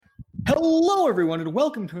Hello, everyone, and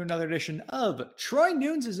welcome to another edition of Troy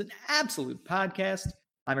Nunes is an Absolute Podcast.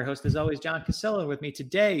 I'm your host, as always, John Casella. With me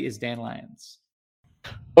today is Dan Lyons.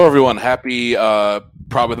 Hello, everyone. Happy,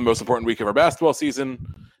 probably the most important week of our basketball season.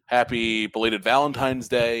 Happy belated Valentine's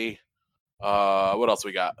Day. What else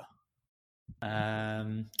we got?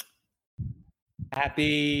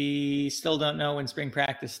 Happy still don't know when spring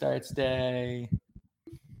practice starts day.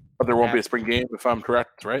 But there won't be a spring game, if I'm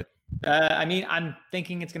correct, right? I'm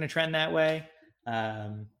thinking it's going to trend that way.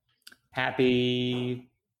 Happy,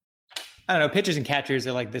 I don't know, pitchers and catchers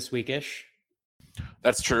are like this weekish.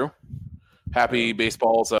 That's true. Happy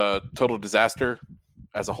baseball's a total disaster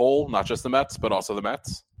as a whole, not just the Mets, but also the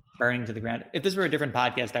Mets. Burning to the ground. If this were a different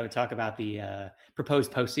podcast, I would talk about the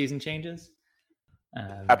proposed postseason changes.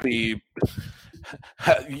 Happy.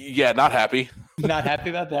 Yeah, not happy. Not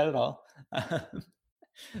happy about that at all.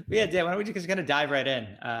 Yeah, Dan, why don't we just kind of dive right in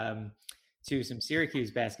to some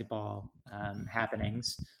Syracuse basketball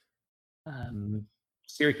happenings.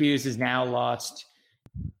 Syracuse has now lost,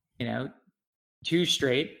 2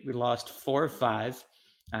 straight. We lost 4 of 5.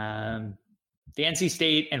 The NC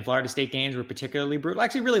State and Florida State games were particularly brutal.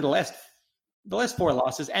 Actually, really the last 4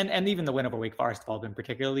 losses and even the win over Wake Forest have all been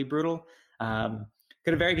particularly brutal.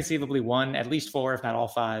 Could have very conceivably won at least 4, if not all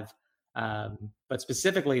 5. But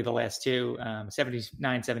specifically the last 2,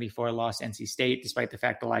 79-74 lost NC State, despite the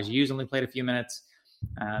fact Elijah Hughes only played a few minutes.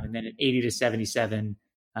 And then an 80-77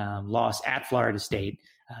 loss at Florida State.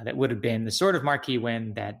 That would have been the sort of marquee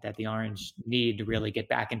win that the Orange need to really get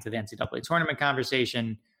back into the NCAA tournament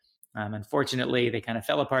conversation. Unfortunately, they kind of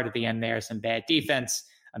fell apart at the end there. Some bad defense,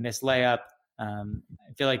 a missed layup. I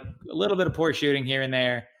feel like a little bit of poor shooting here and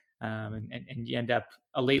there. And you end up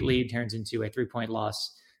a late lead turns into a 3-point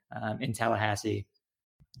loss in Tallahassee.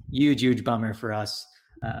 Huge bummer for us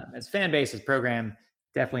as a fan base, as program.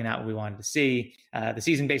 Definitely not what we wanted to see. The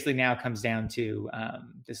season basically now comes down to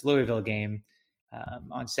this Louisville game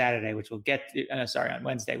on Saturday, which we'll get to, on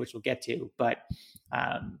Wednesday, which we'll get to. But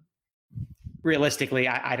realistically,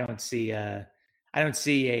 I don't see a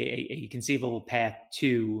conceivable path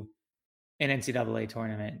to an NCAA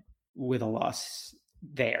tournament with a loss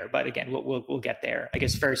there. But again, we'll get there. I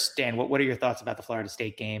guess first, Dan, what are your thoughts about the Florida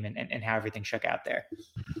State game and how everything shook out there?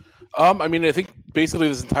 I think basically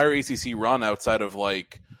this entire ACC run outside of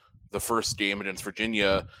like the first game against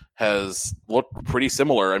Virginia has looked pretty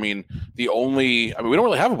similar. We don't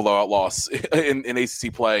really have a blowout loss in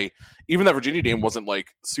ACC play. Even that Virginia game wasn't like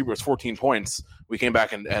super. It's 14 points. We came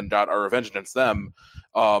back and got our revenge against them.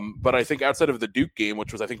 But I think outside of the Duke game,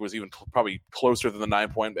 which was even probably closer than the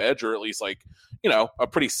 9-point edge, or at least a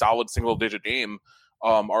pretty solid single-digit game.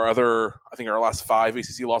 Our last 5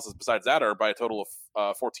 ACC losses besides that are by a total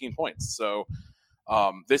of 14 points. So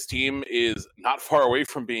this team is not far away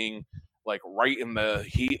from being like right in the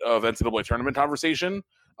heat of NCAA tournament conversation.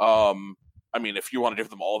 If you want to give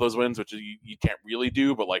them all those wins, which you can't really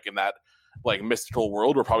do, but like in that like mystical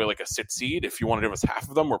world, we're probably like a 6 seed. If you want to give us half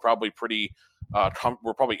of them, we're probably pretty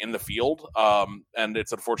we're probably in the field. And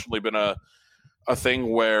it's unfortunately been a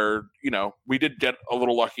thing where, we did get a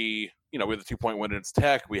little lucky. We had a 2-point win against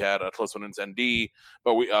Tech. We had a close one against ND,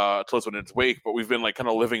 but close one against Wake. But we've been like kind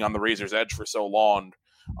of living on the razor's edge for so long.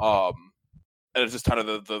 And it's just kind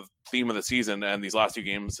of the theme of the season. And these last 2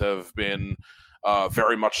 games have been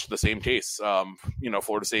very much the same case.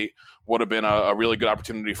 Florida State would have been a really good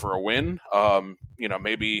opportunity for a win.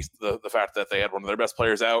 Maybe the fact that they had one of their best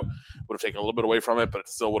players out would have taken a little bit away from it, but it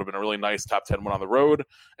still would have been a really nice top 10 win on the road.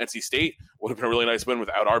 NC State would have been a really nice win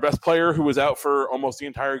without our best player, who was out for almost the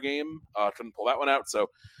entire game. Couldn't pull that one out. So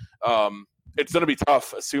it's going to be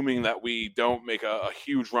tough, assuming that we don't make a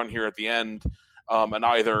huge run here at the end and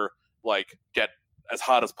either like get as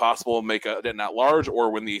hot as possible, make a getting at large,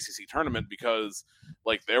 or win the ACC tournament, because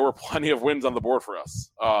like there were plenty of wins on the board for us.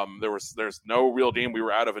 There's no real game we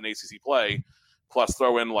were out of in ACC play, plus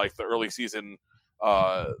throw in like the early season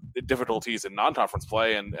difficulties in non-conference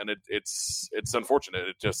play, and it's unfortunate.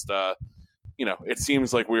 It just it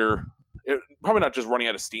seems like we're probably not just running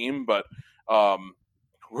out of steam, but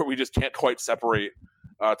we just can't quite separate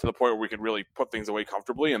to the point where we can really put things away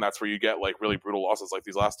comfortably, and that's where you get like really brutal losses like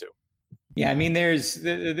these last 2. Yeah,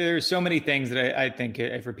 there's so many things that I think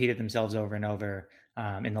have repeated themselves over and over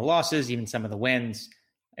in the losses, even some of the wins.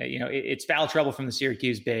 It's foul trouble from the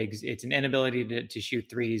Syracuse bigs. It's an inability to shoot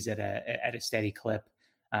threes at a steady clip.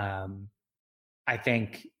 I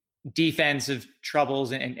think defensive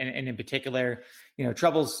troubles, and in particular,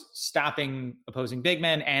 troubles stopping opposing big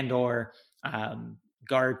men and or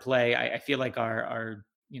guard play. I feel like our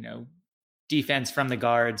defense from the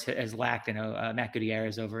guards has lacked. Matt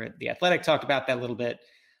Gutierrez over at The Athletic talked about that a little bit.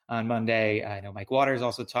 on Monday. I know Mike Waters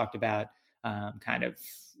also talked about kind of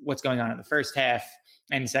what's going on in the first half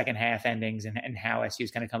and second half endings and how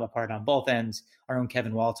SU's kind of come apart on both ends. Our own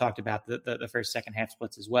Kevin Wall talked about the first, second half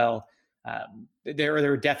splits as well. There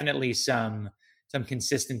are definitely some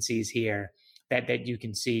consistencies here that you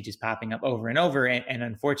can see just popping up over and over. And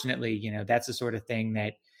unfortunately, that's the sort of thing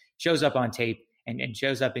that shows up on tape and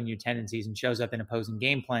shows up in your tendencies and shows up in opposing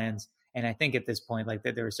game plans. And I think at this point, like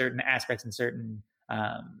that there are certain aspects and certain,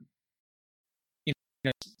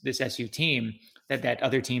 this SU team that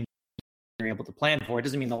other teams are able to plan for. It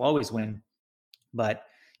doesn't mean they'll always win, but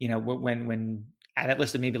when at that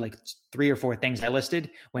list of maybe like 3 or 4 things I listed,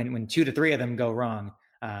 when 2 to 3 of them go wrong,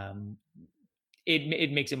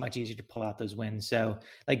 it makes it much easier to pull out those wins. So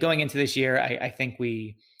like going into this year, I think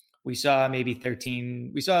we saw maybe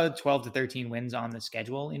 12 to 13 wins on the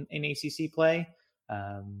schedule in ACC play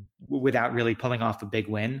without really pulling off a big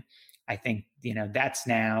win. I think, that's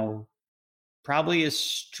now probably a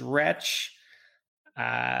stretch.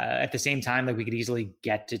 At the same time, like we could easily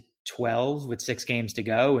get to 12 with 6 games to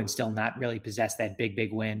go and still not really possess that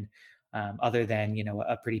big win, other than,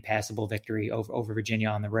 a pretty passable victory over Virginia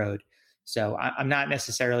on the road. So I'm not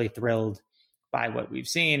necessarily thrilled by what we've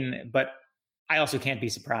seen, but I also can't be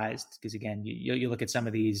surprised because again, you look at some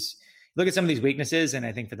of these weaknesses, and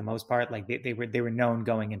I think for the most part, like they were known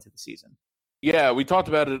going into the season. Yeah, we talked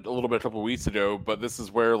about it a little bit a couple of weeks ago, but this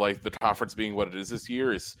is where like the conference being what it is this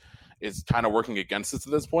year is kind of working against us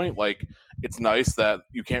at this point. Like it's nice that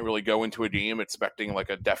you can't really go into a game expecting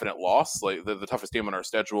like a definite loss. Like the toughest game on our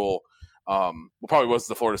schedule, probably was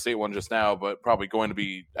the Florida State one just now, but probably going to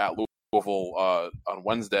be at Louisville on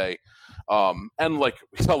Wednesday. And like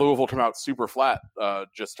we saw Louisville come out super flat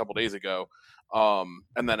just a couple days ago.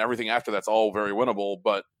 And then everything after that's all very winnable.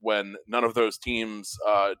 But when none of those teams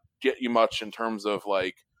get you much in terms of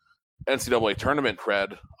like NCAA tournament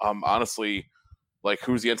cred, honestly, like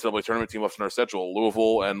who's the NCAA tournament team left in our schedule?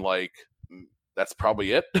 Louisville, and like that's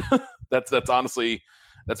probably it. that's honestly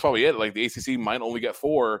that's probably it. Like the ACC might only get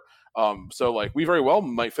 4. So like we very well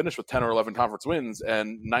might finish with 10 or 11 conference wins,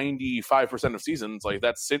 and 95% of seasons, like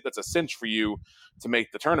that's a cinch for you to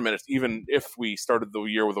make the tournament, even if we started the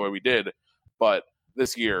year with the way we did. But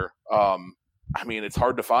this year, I mean, it's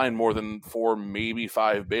hard to find more than 4, maybe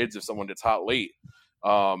 5 bids if someone gets hot late.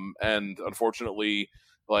 And unfortunately,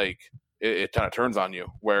 like it kind of turns on you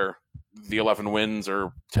where the 11 wins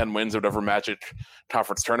or 10 wins or whatever Magic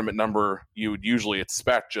conference tournament number you would usually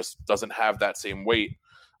expect just doesn't have that same weight.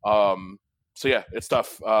 So yeah, it's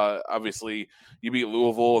tough. Obviously you beat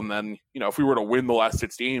Louisville, and then, if we were to win the last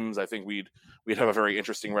 6 games, I think we'd have a very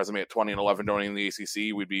interesting resume at 20-11 going in the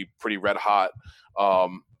ACC. We'd be pretty red hot.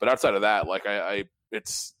 But outside of that, like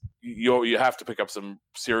it's, you have to pick up some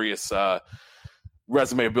serious,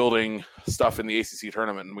 resume building stuff in the ACC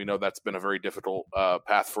tournament. And we know that's been a very difficult,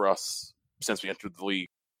 path for us since we entered the league.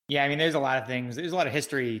 Yeah. I mean, there's a lot of things. There's a lot of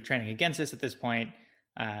history trending against us at this point.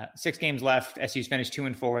 6 games left. SU's finished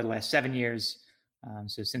 2-4 the last 7 years.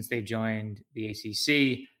 So since they've joined the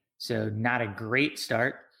ACC, so not a great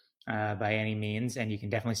start by any means. And you can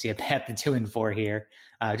definitely see a path to 2-4 here.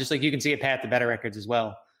 Just like you can see a path to better records as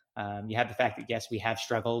well. You have the fact that, yes, we have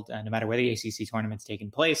struggled no matter where the ACC tournament's taken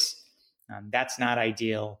place. That's not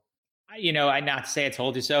ideal. I not to say I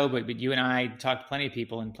told you so, but you and I talked to plenty of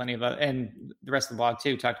people and and the rest of the blog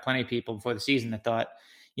too, talked to plenty of people before the season that thought,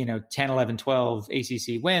 10, 11, 12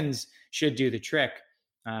 ACC wins should do the trick.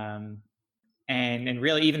 And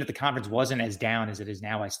really, even if the conference wasn't as down as it is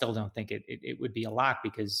now, I still don't think it would be a lock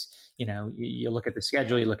because, you look at the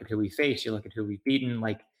schedule, you look at who we face, you look at who we've beaten,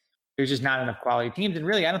 like there's just not enough quality teams. And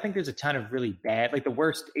really, I don't think there's a ton of really bad, like the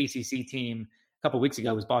worst ACC team a couple of weeks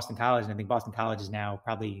ago was Boston College. And I think Boston College is now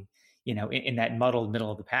probably, in that muddled middle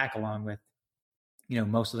of the pack along with,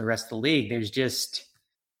 most of the rest of the league. There's just,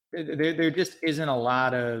 there just isn't a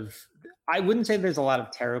lot of, I wouldn't say there's a lot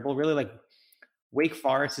of terrible, really. Like Wake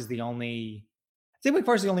Forest is the only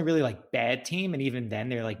really like bad team. And even then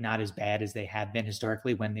they're like not as bad as they have been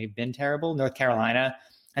historically when they've been terrible. North Carolina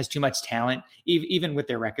has too much talent, even with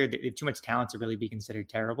their record, they have too much talent to really be considered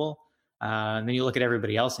terrible. And then you look at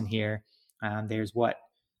everybody else in here. There's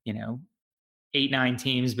 8, 9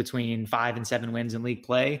 teams between 5 and 7 wins in league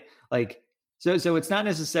play. Like, so it's not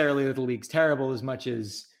necessarily that the league's terrible as much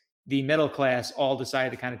as the middle class all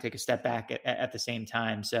decided to kind of take a step back at the same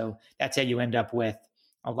time. So that's how you end up with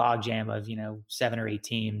a logjam of, 7 or 8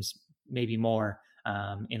 teams, maybe more,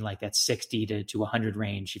 in like that 60 to 100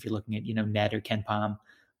 range. If you're looking at, Net or KenPom.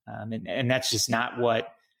 And that's just not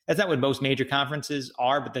what most major conferences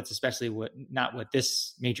are, but that's especially not what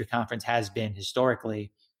this major conference has been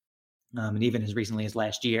historically. And even as recently as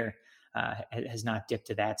last year. has not dipped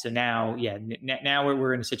to that. So now, now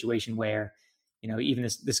we're in a situation where, even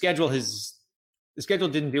the schedule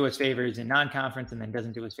didn't do us favors in non-conference and then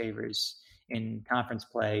doesn't do us favors in conference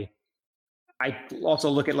play. I also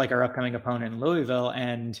look at like our upcoming opponent in Louisville,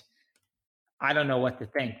 and I don't know what to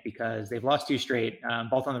think because they've lost 2 straight,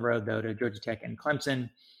 both on the road though, to Georgia Tech and Clemson.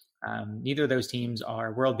 Neither of those teams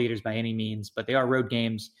are world beaters by any means, but they are road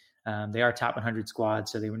games. They are top 100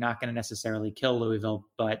 squads, so they were not going to necessarily kill Louisville.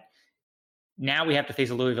 But now we have to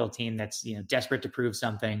face a Louisville team that's desperate to prove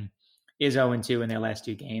something, is 0-2 in their last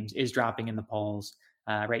 2 games, is dropping in the polls.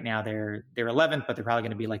 Right now they're 11th, but they're probably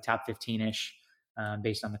going to be like top 15-ish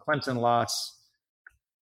based on the Clemson loss.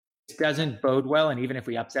 It doesn't bode well, and even if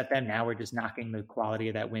we upset them, now we're just knocking the quality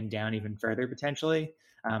of that win down even further potentially.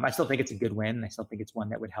 I still think it's a good win. I still think it's one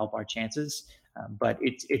that would help our chances, but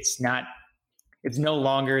it's no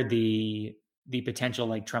longer the potential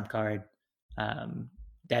like trump card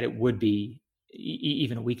that it would be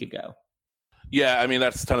even a week ago. Yeah, I mean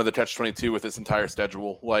that's kind of the catch-22 with this entire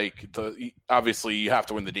schedule. Like, obviously you have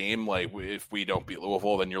to win the game. Like, if we don't beat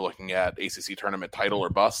Louisville, then you're looking at ACC tournament title or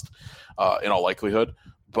bust, in all likelihood.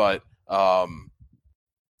 But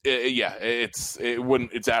it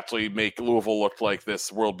wouldn't exactly make Louisville look like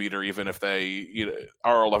this world beater, even if they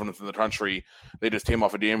are 11th in the country. They just came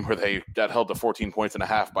off a game where they got held to 14 points and a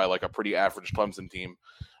half by like a pretty average Clemson team.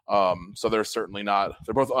 So they're certainly not.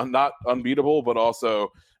 They're both not unbeatable, but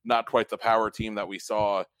also not quite the power team that we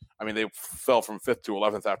saw. I mean, they fell from 5th to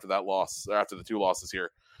 11th after that loss, after the 2 losses here.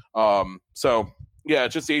 So yeah,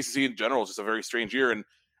 just the ACC in general is just a very strange year. And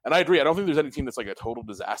I agree. I don't think there's any team that's like a total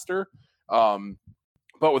disaster.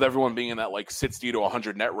 But with everyone being in that like 60 to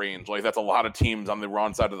 100 net range, like that's a lot of teams on the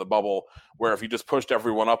wrong side of the bubble, where if you just pushed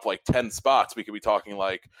everyone up like 10 spots, we could be talking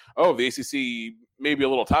like, oh, the ACC may be a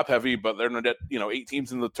little top heavy, but they're going to get, 8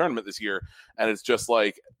 teams in the tournament this year. And it's just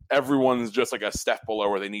like everyone's just like a step below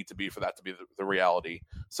where they need to be for that to be the reality.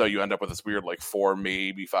 So you end up with this weird like 4,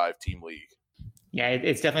 maybe 5 team league. Yeah,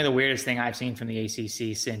 it's definitely the weirdest thing I've seen from the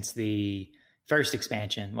ACC since the first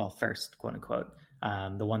expansion. Well, first, quote unquote.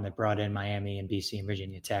 The one that brought in Miami and BC and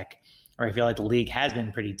Virginia Tech, where I feel like the league has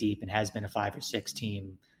been pretty deep and has been a 5 or 6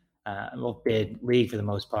 team, bid league for the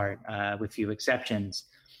most part, with few exceptions.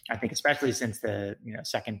 I think especially since the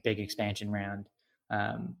second big expansion round,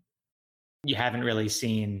 you haven't really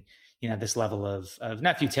seen this level of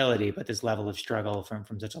not futility, but this level of struggle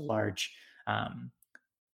from such a large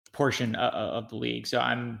portion of the league. So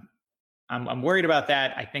I'm worried about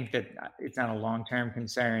that. I think that it's not a long-term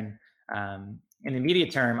concern. In the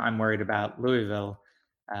immediate term, I'm worried about Louisville.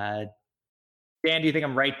 Dan, do you think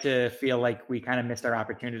I'm right to feel like we kind of missed our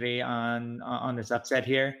opportunity on this upset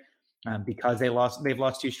here because they've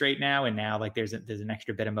lost 2 straight now, and now like there's an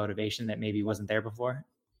extra bit of motivation that maybe wasn't there before?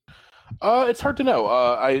 It's hard to know.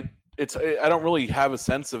 I don't really have a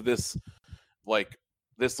sense of this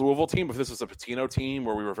this Louisville team. If this was a Pitino team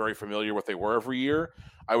where we were very familiar with what they were every year,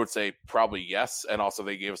 I would say probably yes. And also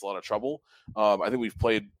they gave us a lot of trouble. I think we've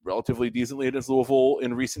played relatively decently against Louisville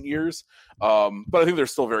in recent years. But I think they're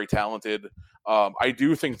still very talented. I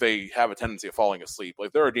do think they have a tendency of falling asleep.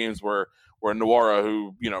 Like there are games where Nwora,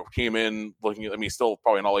 who, came in looking at, still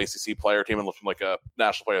probably an all ACC player, came in looking like a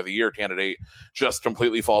National Player of the Year candidate, just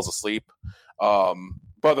completely falls asleep.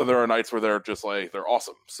 But then there are nights where they're just like, they're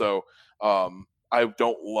awesome. So, I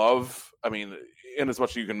don't love, in as much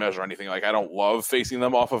as you can measure anything, like I don't love facing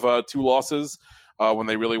them off of 2 losses when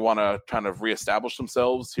they really want to kind of reestablish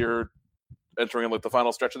themselves here entering like the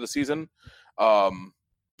final stretch of the season. But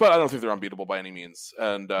I don't think they're unbeatable by any means.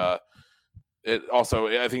 And it also,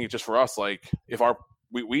 I think it's just for us, like if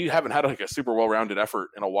we haven't had like a super well-rounded effort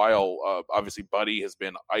in a while. Obviously Buddy has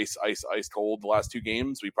been ice cold the last 2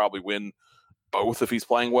 games. We probably win both if he's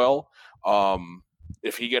playing well.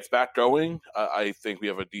 If he gets back going, I think we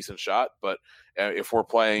have a decent shot. But if we're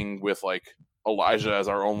playing with like Elijah as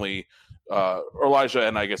our only, Elijah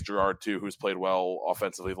and I guess Gerard too, who's played well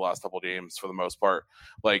offensively the last couple of games for the most part,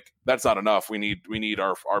 like that's not enough. We need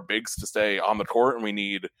our bigs to stay on the court, and we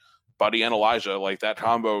need Buddy and Elijah. Like that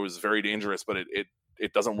combo is very dangerous, but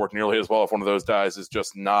it doesn't work nearly as well if one of those guys is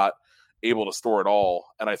just not able to store it all.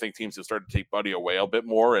 And I think teams have started to take Buddy away a bit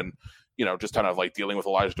more, and just kind of like dealing with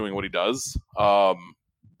Elijah doing what he does.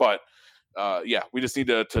 But we just need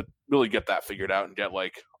to really get that figured out and get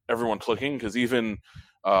like everyone clicking. Cause even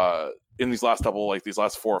in these last couple, like these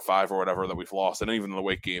last 4 or 5 or whatever that we've lost, and even in the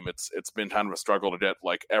Wake game, it's been kind of a struggle to get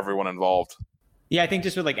like everyone involved. Yeah, I think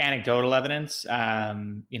just with like anecdotal evidence,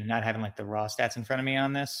 not having like the raw stats in front of me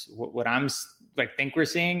on this, what I'm like think we're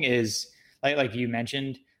seeing is like you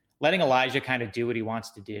mentioned, letting Elijah kind of do what he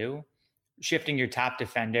wants to do, shifting your top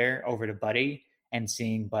defender over to Buddy, and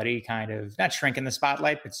seeing Buddy kind of not shrink in the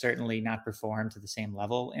spotlight, but certainly not perform to the same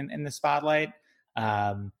level in the spotlight.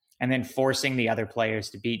 And then forcing the other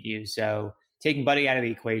players to beat you. So taking Buddy out of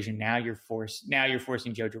the equation, now you're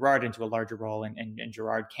forcing Joe Girard into a larger role, and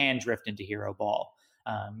Girard can drift into hero ball.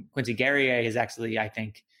 Quincy Guerrier has actually, I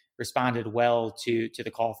think, responded well to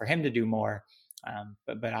the call for him to do more.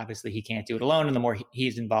 But obviously he can't do it alone. And the more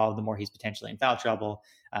he's involved, the more he's potentially in foul trouble.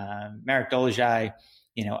 Marek Dolezaj,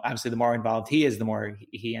 obviously the more involved he is, the more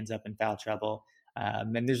he ends up in foul trouble.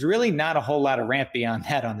 And there's really not a whole lot of ramp beyond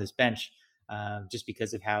that on this bench, just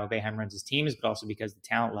because of how Boeheim runs his teams, but also because of the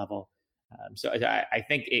talent level. So I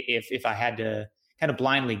think if I had to kind of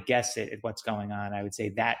blindly guess at what's going on, I would say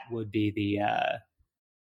that would be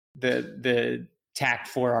the tact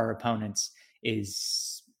for our opponents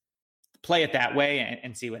is play it that way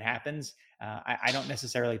and see what happens. I don't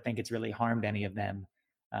necessarily think it's really harmed any of them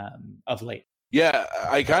of late. Yeah,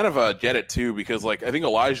 I kind of get it too, because I think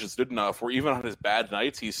Elijah's good enough where even on his bad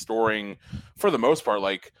nights, he's storing, for the most part,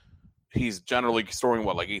 he's generally storing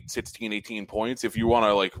 16, 18 points. If you want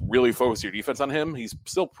to really focus your defense on him, he's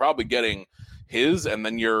still probably getting his, and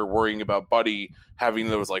then you're worrying about Buddy having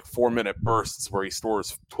those 4-minute bursts where he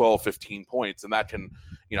stores 12, 15 points, and that can,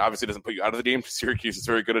 obviously doesn't put you out of the game. Syracuse is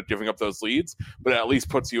very good at giving up those leads, but it at least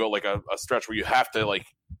puts you at a stretch where you have to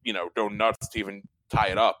go nuts to even tie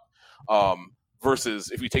it up. Versus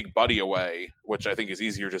if you take Buddy away, which I think is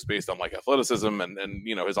easier just based on athleticism and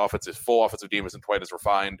his full offensive game isn't quite as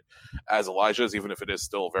refined as Elijah's, even if it is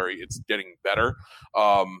still it's getting better.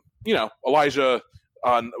 Elijah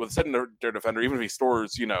with a secondary defender, even if he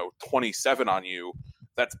stores 27 on you,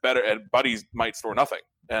 that's better. And Buddy might store nothing,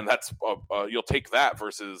 and that's you'll take that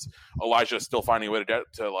versus Elijah still finding a way to get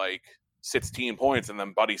to 16 points and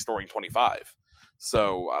then Buddy storing 25.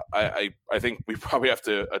 So I think we probably have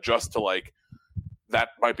to adjust to that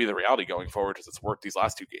might be the reality going forward, because it's worked these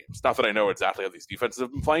last two games. Not that I know exactly how these defenses have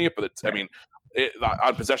been playing it, but it's, right.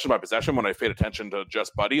 On possession by possession, when I paid attention to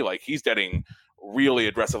just Buddy, he's getting really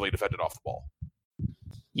aggressively defended off the ball.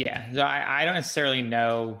 Yeah, so I don't necessarily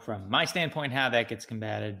know from my standpoint how that gets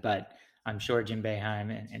combated, but I'm sure Jim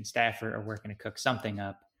Boeheim and staff are working to cook something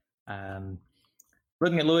up.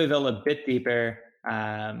 Looking at Louisville a bit deeper,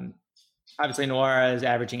 obviously Nwora is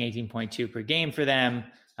averaging 18.2 per game for them.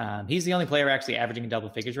 He's the only player actually averaging in double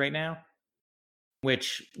figures right now,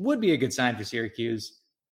 which would be a good sign for Syracuse.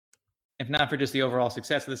 If not for just the overall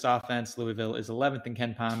success of this offense, Louisville is 11th in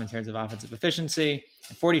KenPom in terms of offensive efficiency,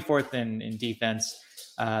 and 44th in defense.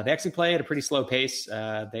 They actually play at a pretty slow pace.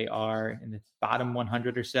 They are in the bottom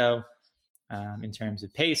 100 or so in terms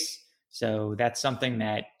of pace. So that's something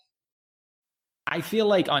that I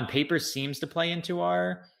feel on paper seems to play into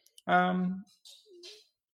our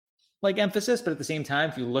emphasis, but at the same time,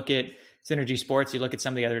 if you look at Synergy Sports, you look at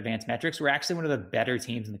some of the other advanced metrics, we're actually one of the better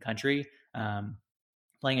teams in the country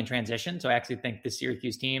playing in transition. So I actually think the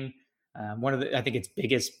Syracuse team, I think its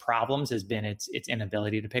biggest problems has been its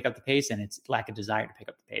inability to pick up the pace and its lack of desire to pick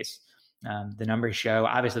up the pace. The numbers show,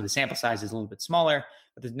 obviously the sample size is a little bit smaller,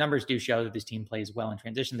 but the numbers do show that this team plays well in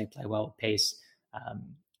transition. They play well with pace.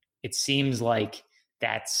 It seems like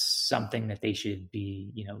that's something that they should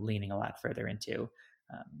be, leaning a lot further into.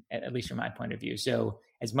 At least from my point of view. So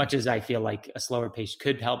as much as I feel like a slower pace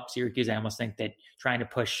could help Syracuse, I almost think that trying to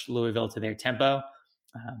push Louisville to their tempo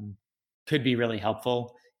could be really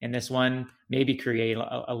helpful in this one. Maybe create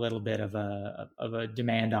a little bit of a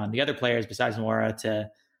demand on the other players besides Nwora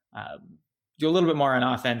to do a little bit more on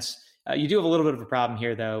offense. You do have a little bit of a problem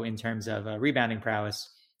here, though, in terms of rebounding prowess.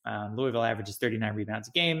 Louisville averages 39 rebounds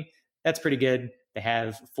a game. That's pretty good. They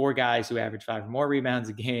have 4 guys who average 5 or more rebounds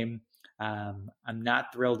a game. I'm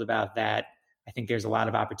not thrilled about that. I think there's a lot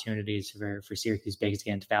of opportunities for Syracuse bigs to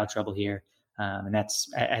get into foul trouble here. And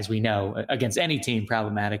that's, as we know, against any team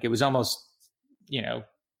problematic. It was almost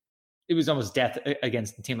death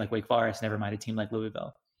against a team like Wake Forest, never mind a team like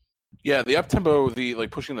Louisville. Yeah, the up-tempo, the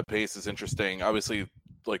pushing the pace is interesting. Obviously,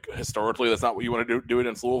 historically, that's not what you want to do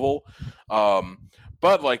against Louisville.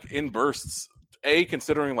 But in bursts,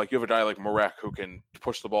 considering you have a guy like Marek who can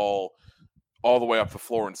push the ball all the way up the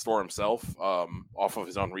floor and store himself off of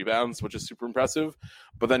his own rebounds, which is super impressive.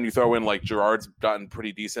 But then you throw in Girard's gotten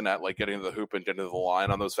pretty decent at getting to the hoop and getting to the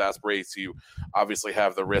line on those fast breaks. You obviously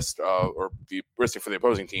have the risk or the risk for the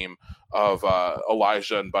opposing team of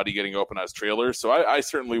Elijah and Buddy getting open as trailers. So I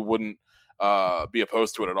certainly wouldn't be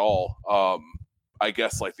opposed to it at all. I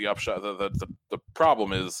guess the upshot, the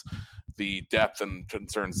problem is the depth and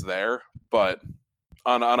concerns there. But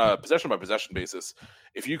on a possession by possession basis,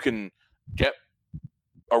 if you can get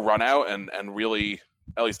a run out and really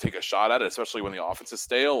at least take a shot at it, especially when the offense is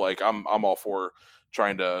stale. Like I'm all for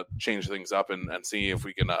trying to change things up and see if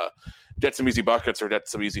we can get some easy buckets or get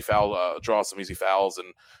some easy draw some easy fouls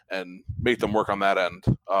and make them work on that end.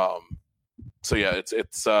 So yeah,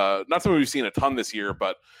 it's not something we've seen a ton this year,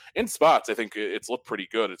 but in spots I think it's looked pretty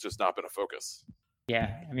good. It's just not been a focus.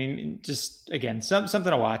 Yeah, I mean, just again, something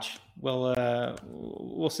to watch.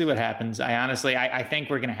 We'll see what happens. I think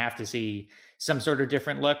we're going to have to see some sort of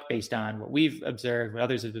different look based on what we've observed, what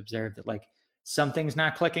others have observed, that like something's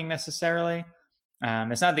not clicking necessarily.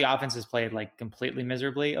 It's not the offense has played like completely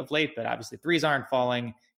miserably of late, but obviously threes aren't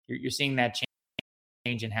falling. You're seeing that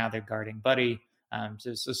change in how they're guarding Buddy.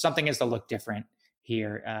 So something has to look different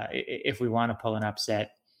here if we want to pull an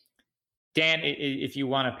upset. Dan, if you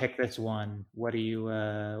want to pick this one, what are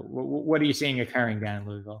you seeing occurring down in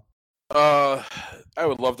Louisville? I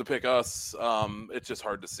would love to pick us. It's just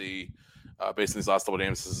hard to see based on these last couple of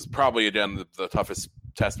games. This is probably again the toughest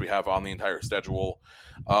test we have on the entire schedule.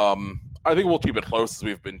 I think we'll keep it close as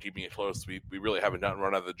we've been keeping it close. We really haven't done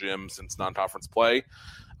run out of the gym since non-conference play.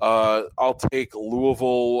 I'll take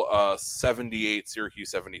Louisville 78, Syracuse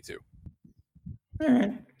 72. All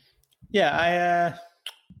right. Yeah,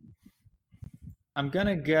 I'm going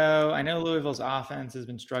to go. I know Louisville's offense has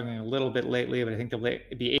been struggling a little bit lately, but I think they'll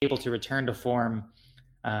be able to return to form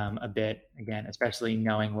a bit again, especially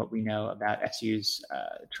knowing what we know about SU's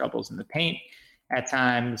troubles in the paint at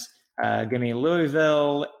times. Give me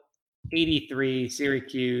Louisville 83,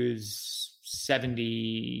 Syracuse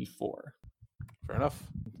 74. Fair enough.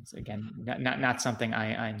 So again, not something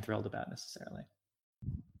I'm thrilled about necessarily.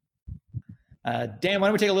 Dan, why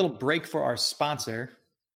don't we take a little break for our sponsor?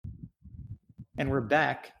 And we're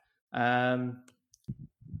back.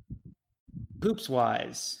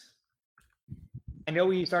 Hoops-wise, I know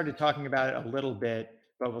we started talking about it a little bit,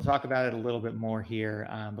 but we'll talk about it a little bit more here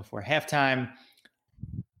before halftime.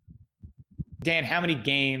 Dan, how many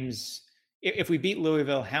games, if we beat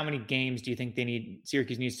Louisville, how many games do you think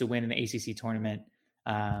Syracuse needs to win in the ACC tournament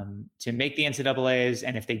to make the NCAAs?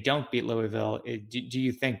 And if they don't beat Louisville, do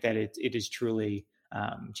you think that it is truly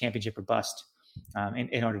championship or bust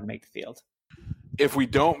in order to make the field? If we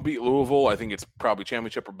don't beat Louisville, I think it's probably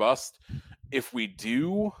championship or bust. If we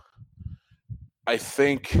do, I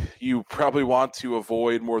think you probably want to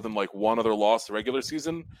avoid more than like one other loss the regular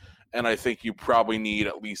season, and I think you probably need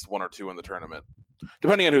at least one or two in the tournament,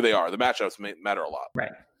 depending on who they are. The matchups matter a lot.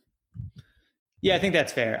 Right. Yeah, I think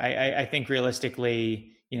that's fair. I think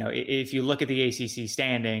realistically, if you look at the ACC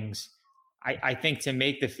standings, I think to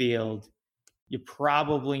make the field, you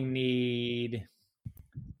probably need...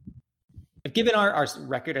 Given our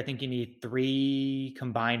record, I think you need 3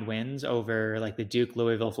 combined wins over like the Duke,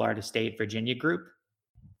 Louisville, Florida State, Virginia group.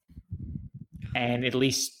 And at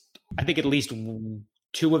least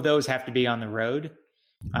 2 of those have to be on the road.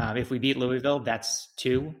 If we beat Louisville, that's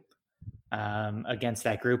 2 against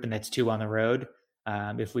that group, and that's 2 on the road.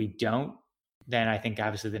 If we don't, then I think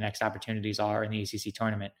obviously the next opportunities are in the ACC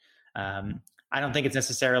tournament. I don't think it's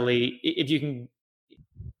necessarily if you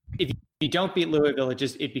don't beat Louisville,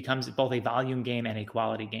 it becomes both a volume game and a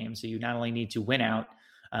quality game. So you not only need to win out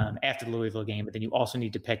after the Louisville game, but then you also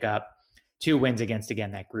need to pick up 2 wins against,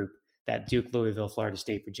 again, that group, that Duke, Louisville, Florida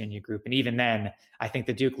State, Virginia group. And even then, I think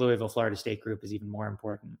the Duke, Louisville, Florida State group is even more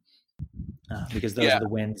important because those are the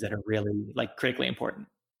wins that are really like critically important.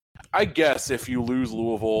 I guess if you lose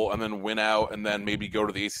Louisville and then win out and then maybe go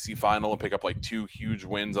to the ACC final and pick up like 2 huge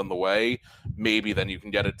wins on the way, maybe then you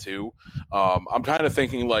can get it too. I'm kind of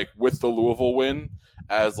thinking like with the Louisville win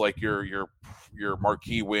as like your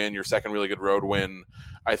marquee win, your second really good road win,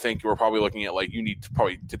 I think we're probably looking at like you need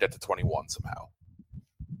to get to 21 somehow.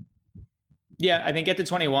 Yeah, I think get to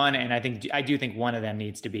 21, and I do think one of them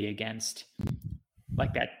needs to be against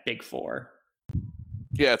like that Big Four.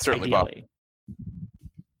 Yeah, it's certainly possible.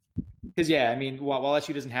 Because I mean, while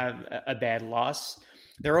LSU doesn't have a bad loss,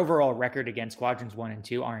 their overall record against quadrants 1 and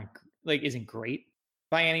 2 isn't great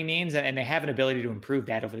by any means, and they have an ability to improve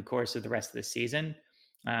that over the course of the rest of the season.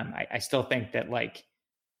 I still think that like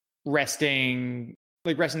resting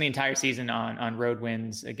the entire season on road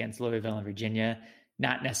wins against Louisville and Virginia,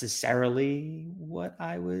 not necessarily what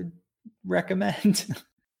I would recommend.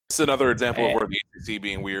 It's another example of where the ACC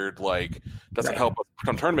being weird doesn't help us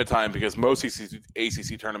come tournament time, because most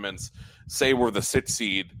ACC tournaments say we're the 6th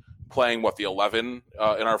seed playing the 11 in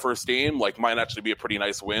our first game, might actually be a pretty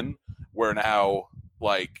nice win, where now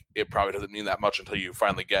it probably doesn't mean that much until you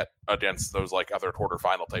finally get against those other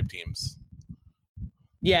quarterfinal type teams.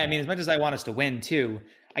 Yeah, I mean, as much as I want us to win too,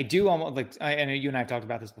 I do almost I know you and I have talked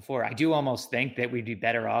about this before. I do almost think that we'd be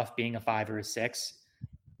better off being a 5 or a 6.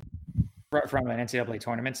 from an NCAA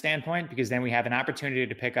tournament standpoint, because then we have an opportunity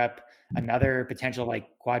to pick up another potential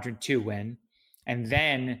like quadrant 2 win, and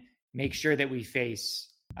then make sure that we face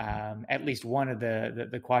at least one of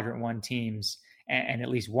the quadrant 1 teams and at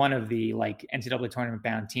least one of the like NCAA tournament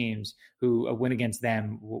bound teams who a win against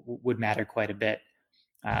them would matter quite a bit.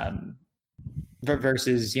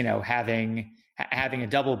 Versus, having a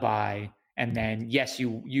double bye. And then, yes,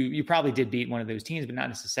 you probably did beat one of those teams, but not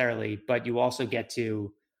necessarily. But you also get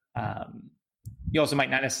to, you also might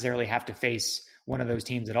not necessarily have to face one of those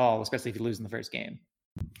teams at all, especially if you lose in the first game.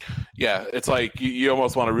 Yeah, it's like you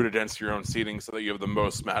almost want to root against your own seeding so that you have the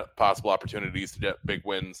most possible opportunities to get big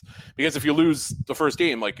wins. Because if you lose the first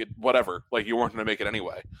game, whatever, you weren't going to make it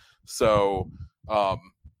anyway. So,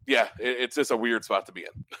 it's just a weird spot to be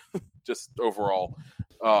in, just overall.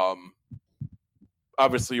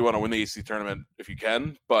 Obviously, you want to win the ACC tournament if you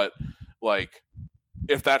can, but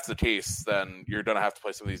if that's the case, then you're going to have to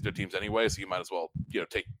play some of these good teams anyway. So you might as well,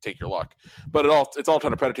 take your luck. But it's all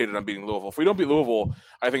kind of predicated on beating Louisville. If we don't beat Louisville,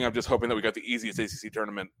 I think I'm just hoping that we got the easiest ACC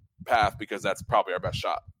tournament path because that's probably our best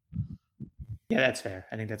shot. Yeah, that's fair.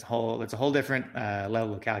 I think that's a whole different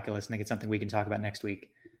level of calculus. I think it's something we can talk about next week,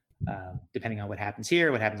 depending on what happens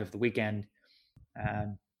here, what happens over the weekend.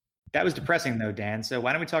 That was depressing though, Dan. So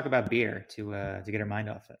why don't we talk about beer to get our mind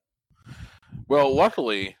off it? Well,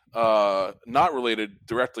 luckily, not related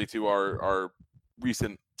directly to our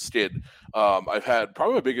recent skid. I've had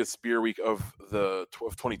probably my biggest beer week of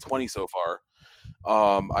 2020 so far.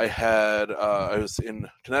 I was in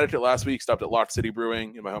Connecticut last week, stopped at Lock City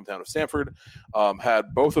Brewing in my hometown of Stamford.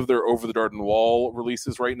 Had both of their Over the Garden Wall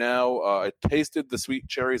releases right now. I tasted the sweet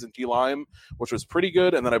cherries and key lime, which was pretty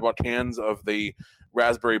good. And then I bought cans of the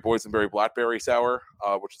raspberry boysenberry blackberry sour,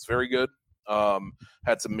 which is very good.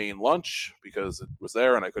 Had some Maine lunch because it was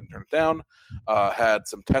there and I couldn't turn it down. Had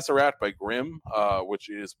some Tesseract by Grimm, which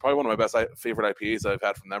is probably one of my favorite IPAs I've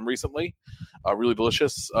had from them recently. Really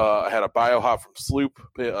delicious. I had a Biohop from Sloop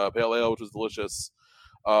Pale Ale, which was delicious.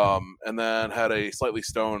 And then had a Slightly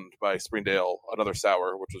Stoned by Springdale, another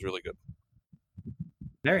sour, which was really good.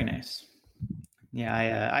 Very nice.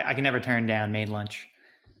 Yeah, I can never turn down Maine lunch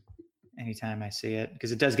anytime I see it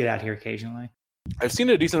because it does get out here occasionally. I've seen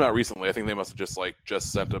it a decent amount recently. I think they must have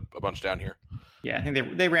just sent a bunch down here. Yeah, I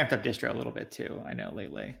think they ramped up distro a little bit too. I know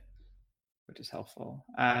lately, which is helpful.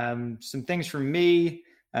 Some things from me.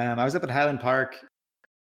 I was up at Highland Park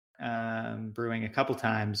brewing a couple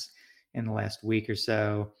times in the last week or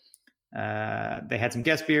so. They had some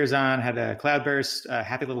guest beers on. Had a Cloudburst,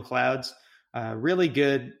 Happy Little Clouds, really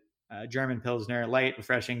good German Pilsner, light,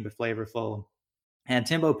 refreshing but flavorful. And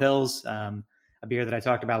Timbo Pils, a beer that I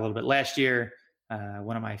talked about a little bit last year.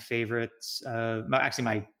 One of my favorites, actually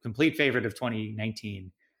my complete favorite of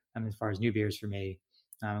 2019, as far as new beers for me.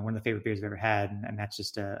 One of the favorite beers I've ever had, and that's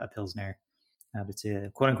just a Pilsner. It's a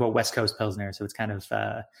quote unquote West Coast Pilsner. So it's kind of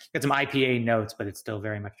got some IPA notes, but it still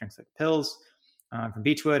very much drinks like Pils. From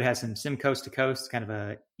Beechwood, has some Sim Coast to Coast, kind of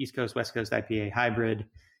a East Coast, West Coast IPA hybrid.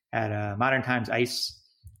 Had Modern Times Ice,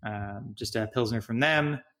 just a Pilsner from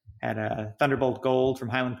them. Had a Thunderbolt Gold from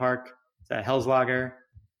Highland Park. It's a Hell's Lager.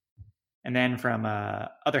 And then from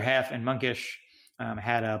Other Half and Monkish,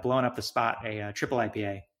 had Blowing Up the Spot, a triple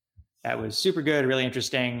IPA. That was super good, really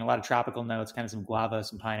interesting. A lot of tropical notes, kind of some guava,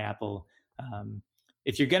 some pineapple.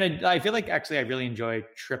 If you're I feel like actually I really enjoy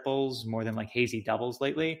triples more than like hazy doubles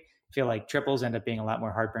lately. I feel like triples end up being a lot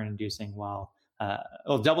more heartburn inducing while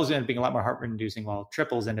doubles end up being a lot more heartburn inducing while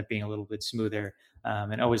triples end up being a little bit smoother.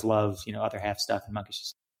 And always love, Other Half stuff and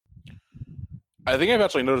Monkish. I think I've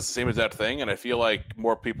actually noticed the same exact thing, and I feel like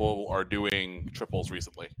more people are doing triples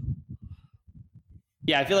recently.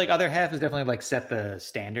 Yeah, I feel like Other Half has definitely like set the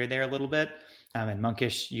standard there a little bit. And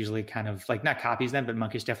Monkish usually kind of like not copies them, but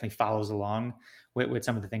Monkish definitely follows along with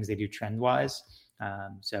some of the things they do trend wise.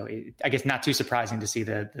 So I guess not too surprising to see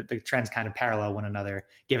the trends kind of parallel one another,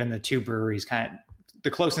 given the two breweries the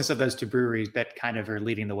closeness of those two breweries that kind of are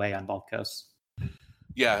leading the way on both coasts.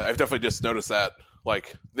 Yeah, I've definitely just noticed that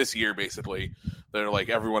like this year, basically, they're like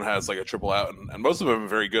everyone has like a triple out, and most of them are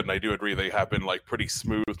very good. And I do agree they have been like pretty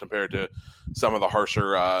smooth compared to some of the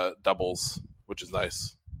harsher doubles, which is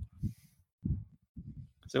nice.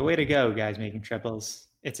 So way to go, guys, making triples.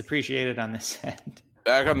 It's appreciated on this end.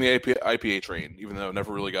 Back on the IPA train, even though it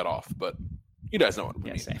never really got off, but you guys know what I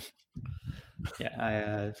mean. Yeah, same.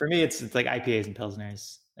 Yeah, for me, it's like IPAs and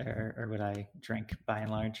Pilsners are what I drink by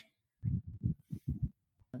and large.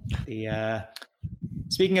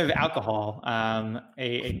 Speaking of alcohol, an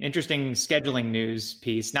interesting scheduling news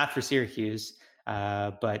piece, not for Syracuse,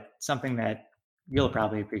 but something that you'll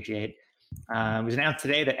probably appreciate. It was announced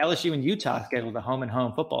today that LSU and Utah scheduled a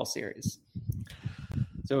home-and-home football series.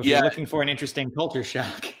 So if you're looking for an interesting culture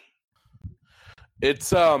shock,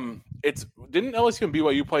 it's didn't LSU and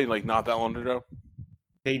BYU play like not that long ago?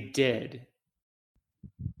 they did.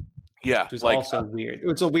 Yeah, it was also weird. It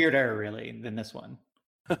was a weirder, really, than this one.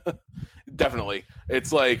 Definitely,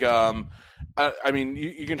 it's like I mean,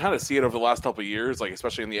 you can kind of see it over the last couple of years, like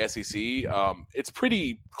especially in the SEC. It's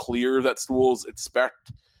pretty clear that schools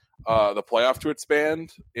expect the playoff to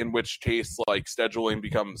expand, in which case like scheduling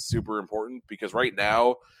becomes super important, because right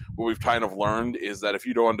now what we've kind of learned is that if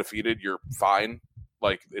you go undefeated, you're fine.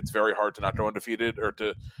 Like it's very hard to not go undefeated or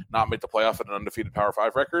to not make the playoff at an undefeated Power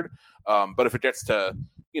 5 record. But if it gets to,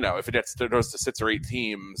 goes to 6 or 8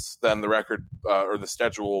 teams, then the record or the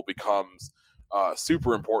schedule becomes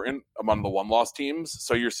super important among the one-loss teams.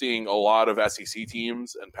 So you're seeing a lot of SEC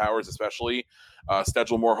teams and Powers especially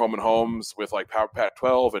schedule more home and homes with like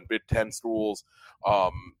Pac-12 and Big Ten schools,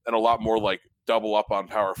 and a lot more like double up on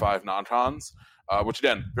Power 5 non-cons, which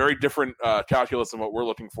again, very different calculus than what we're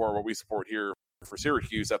looking for, what we support here for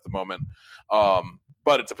Syracuse at the moment.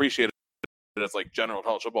 But it's appreciated as like general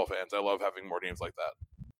college football fans. I love having more games like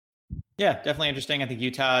that. Yeah, definitely interesting. I think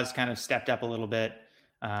Utah's kind of stepped up a little bit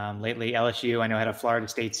lately. LSU, I know, had a Florida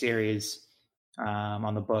State series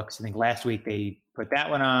on the books. I think last week they put that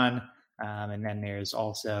one on. And then there's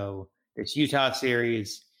also this Utah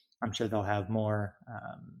series. I'm sure they'll have more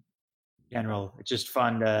general. It's just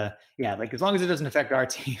fun to, like as long as it doesn't affect our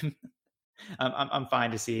team, I'm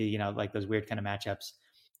fine to see, like those weird kind of matchups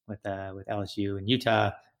with LSU and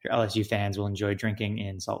Utah. Your LSU fans will enjoy drinking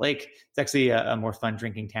in Salt Lake. It's actually a more fun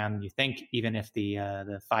drinking town than you think, even if the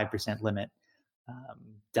 5% limit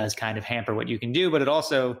does kind of hamper what you can do. But it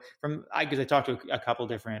also, because I talked to a couple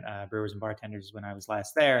different brewers and bartenders when I was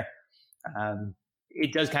last there,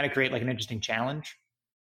 it does kind of create like an interesting challenge,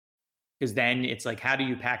 because then it's like, how do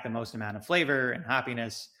you pack the most amount of flavor and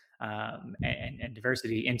hoppiness and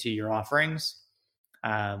diversity into your offerings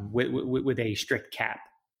with a strict cap?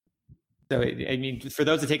 So, I mean, for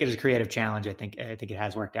those that take it as a creative challenge, I think it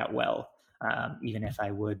has worked out well. Even if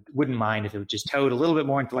I wouldn't mind if it would just towed a little bit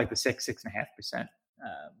more into like the 6.5%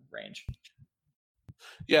 range.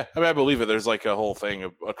 Yeah, I mean, I believe it. There's like a whole thing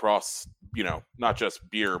across, not just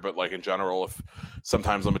beer, but like in general, if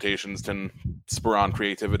sometimes limitations can spur on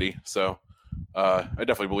creativity. So I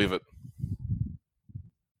definitely believe it.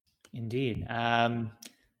 Indeed.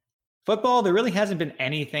 Football, there really hasn't been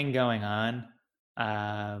anything going on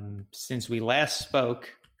since we last spoke.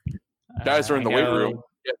 Guys are in the weight room,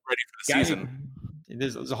 getting ready for the season.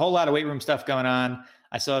 There's a whole lot of weight room stuff going on.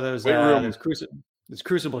 I saw those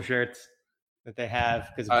Crucible shirts that they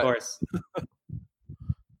have, because of course. I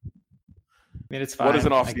mean, it's fine. What is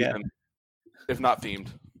an off season if not themed?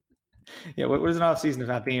 Yeah, what is an off season if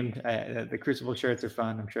not themed? The Crucible shirts are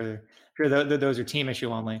fun. I'm sure those are team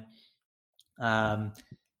issue only.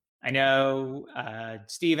 I know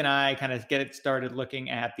Steve and I kind of get it started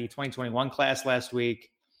looking at the 2021 class last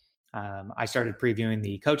week. I started previewing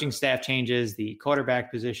the coaching staff changes, the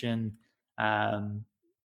quarterback position. Dan,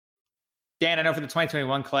 I know for the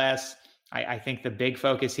 2021 class, I think the big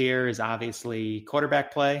focus here is obviously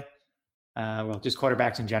quarterback play. Just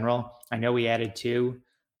quarterbacks in general. I know we added 2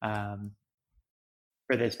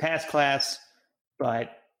 for this past class,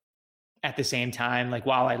 but at the same time, like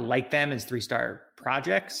while I like them as 3-star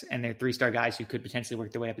projects and they're 3-star guys who could potentially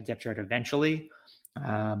work their way up the depth chart eventually,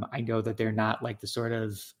 I know that they're not like the sort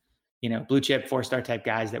of, blue chip 4-star type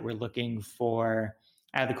guys that we're looking for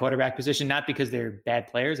at the quarterback position, not because they're bad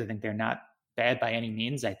players. I think they're not bad by any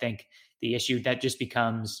means. I think the issue that just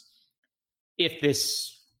becomes, if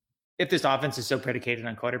this offense is so predicated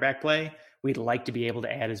on quarterback play, we'd like to be able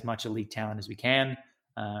to add as much elite talent as we can.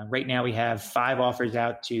 Right now we have 5 offers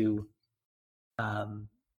out to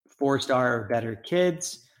 4-star or better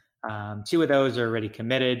kids. 2 of those are already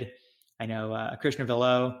committed. I know Krishna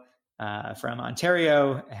Villo from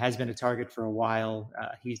Ontario has been a target for a while.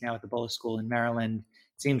 He's now at the Bullis School in Maryland.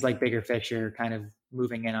 Seems like bigger fish are kind of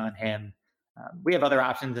moving in on him. We have other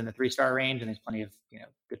options in the 3-star range, and there's plenty of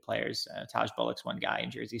good players. Taj Bullock's one guy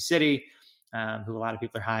in Jersey City, who a lot of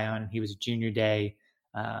people are high on. He was a junior day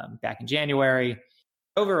back in January.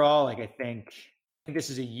 Overall, I think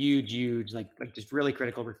this is a huge, like just really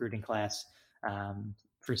critical recruiting class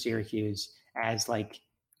for Syracuse. As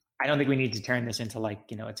I don't think we need to turn this into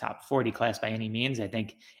a top 40 class by any means. I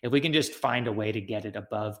think if we can just find a way to get it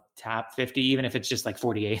above top 50, even if it's just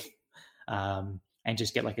 48, and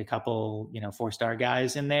just get a couple 4-star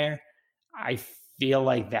guys in there, I feel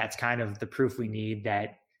like that's kind of the proof we need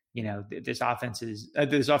that this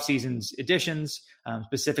offseason's additions,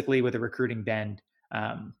 specifically with a recruiting bend,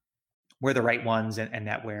 were the right ones, and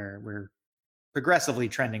that we're progressively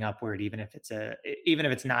trending upward, even if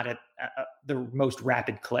it's not at the most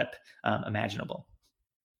rapid clip imaginable.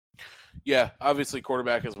 Yeah, obviously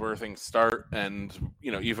quarterback is where things start, and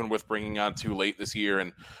even with bringing on 2 late this year,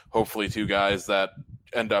 and hopefully 2 guys that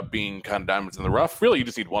end up being kind of diamonds in the rough. Really, you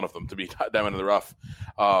just need one of them to be diamond in the rough,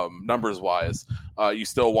 numbers wise. You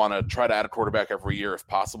still want to try to add a quarterback every year if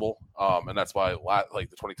possible, and that's why like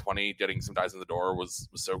the 2020 getting some guys in the door was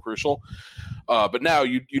so crucial. But now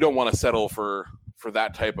you don't want to settle for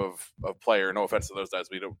that type of player. No offense to those guys,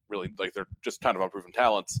 we don't really like. They're just kind of unproven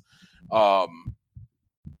talents.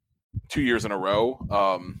 2 years in a row.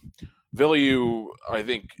 Villieu, I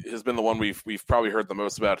think, has been the one we've probably heard the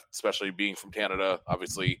most about, especially being from Canada.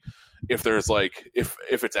 Obviously, if there's if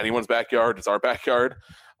it's anyone's backyard, it's our backyard.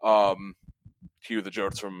 Cue the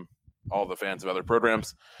jokes from all the fans of other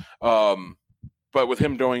programs. But with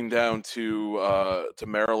him going down to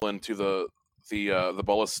Maryland to the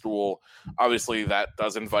Bullis Stool, obviously that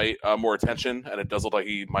does invite more attention, and it does look like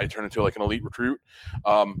he might turn into like an elite recruit.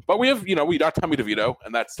 But we have, we got Tommy DeVito,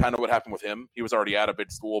 and that's kind of what happened with him. He was already at a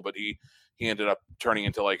big school, but he ended up turning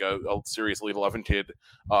into like a serious Elite 11 kid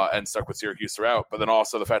and stuck with Syracuse throughout. But then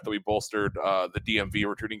also the fact that we bolstered the DMV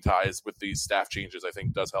recruiting ties with these staff changes, I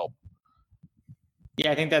think does help.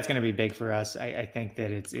 Yeah, I think that's going to be big for us. I think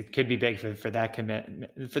that it could be big for that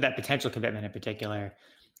commitment, for that potential commitment in particular.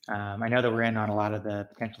 I know that we're in on a lot of the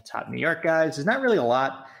potential top New York guys. There's not really a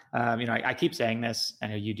lot. I keep saying this. I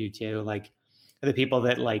know you do too. Like the people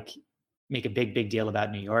that like make a big deal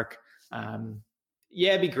about New York.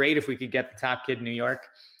 Yeah, it'd be great if we could get the top kid in New York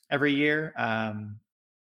every year.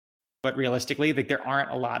 But realistically, like there aren't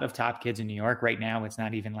a lot of top kids in New York right now. It's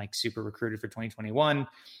not even like super recruited for 2021.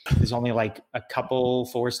 There's only like a couple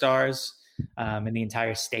 4-stars in the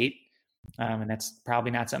entire state. And that's probably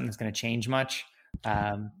not something that's going to change much.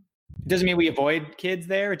 It doesn't mean we avoid kids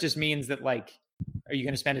there. It just means that like, are you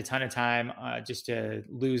going to spend a ton of time just to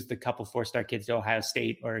lose the couple 4-star kids to Ohio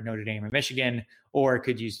State or Notre Dame or Michigan? Or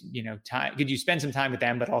could you, could you spend some time with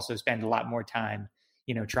them, but also spend a lot more time,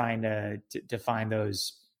 trying to find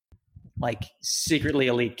those like secretly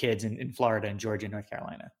elite kids in Florida and Georgia and North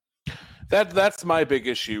Carolina? That's my big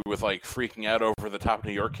issue with like freaking out over the top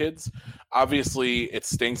New York kids. Obviously, it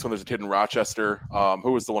stinks when there's a kid in Rochester.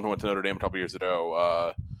 Who was the one who went to Notre Dame a couple years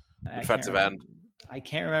ago? Defensive end. I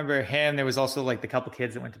can't remember him. There was also like the couple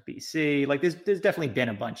kids that went to BC. Like there's definitely been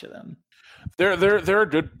a bunch of them. There are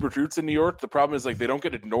good recruits in New York. The problem is like they don't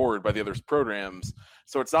get ignored by the other programs.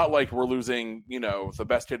 So it's not like we're losing, the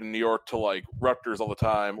best kid in New York to like Rutgers all the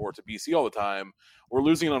time or to BC all the time. We're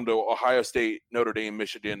losing them to Ohio State, Notre Dame,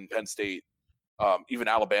 Michigan, Penn State. Even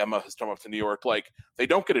Alabama has come up to New York. Like they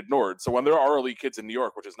don't get ignored. So when there are elite kids in New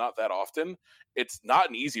York, which is not that often, it's not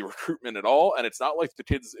an easy recruitment at all. And it's not like the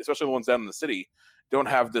kids, especially the ones down in the city, don't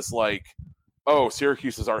have this like, oh,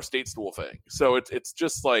 Syracuse is our state stool thing. So it's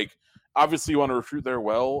just like, obviously you want to recruit there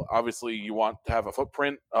well. Obviously you want to have a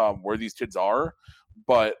footprint where these kids are,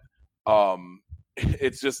 but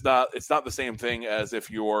it's not the same thing as if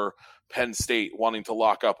you're Penn State wanting to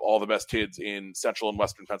lock up all the best kids in central and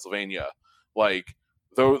western Pennsylvania. Like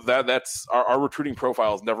though that's our recruiting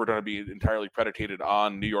profile is never going to be entirely predicated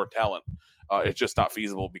on New York talent. It's just not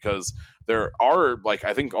feasible because there are like,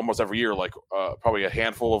 I think almost every year, like probably a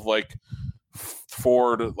handful of like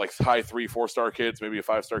 4 to like high 3-4-star kids, maybe a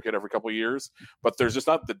 5-star kid every couple of years, but there's just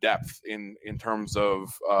not the depth in terms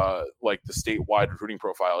of like the statewide recruiting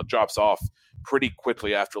profile. It drops off pretty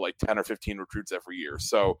quickly after like 10 or 15 recruits every year.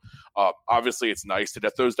 So obviously it's nice to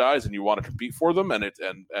get those guys and you want to compete for them, and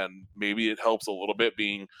maybe it helps a little bit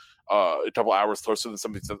being a couple hours closer than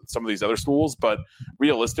some of these other schools. But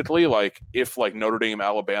realistically, like if like Notre Dame,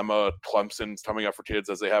 Alabama, Clemson's coming up for kids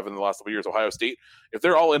as they have in the last couple of years, Ohio State, if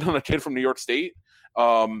they're all in on a kid from New York State,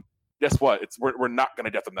 guess what? We're not going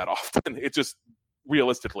to get them that often. It's just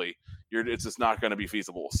realistically, it's just not going to be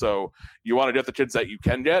feasible. So you want to get the kids that you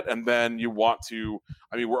can get, and then you want to.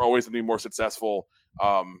 I mean, we're always going to be more successful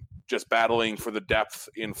just battling for the depth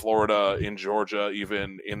in Florida, in Georgia,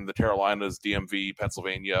 even in the Carolinas, DMV,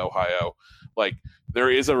 Pennsylvania, Ohio. Like there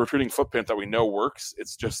is a recruiting footprint that we know works.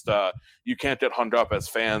 It's just you can't get hung up as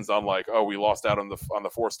fans on like, oh, we lost out on the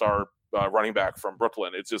 4-star running back from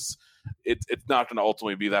Brooklyn. It's just it's not going to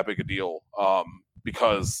ultimately be that big a deal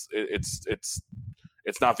because it's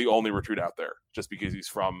not the only recruit out there just because he's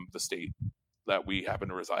from the state that we happen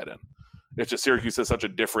to reside in. It's just Syracuse has such a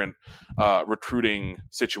different recruiting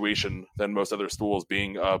situation than most other schools,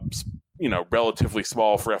 being relatively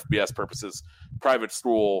small for FBS purposes, private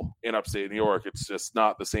school in upstate New York. It's just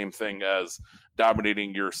not the same thing as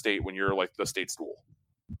dominating your state when you're like the state school.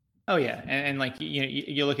 Oh yeah, and like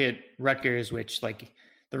you look at Rutgers, which like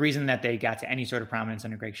the reason that they got to any sort of prominence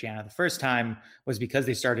under Greg Schiano the first time was because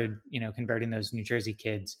they started, converting those New Jersey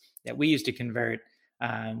kids that we used to convert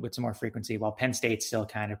with some more frequency, while Penn State still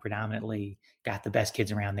kind of predominantly got the best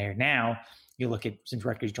kids around there. Now, you look at, since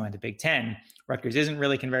Rutgers joined the Big Ten, Rutgers isn't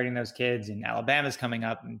really converting those kids, and Alabama's coming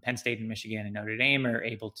up, and Penn State and Michigan and Notre Dame are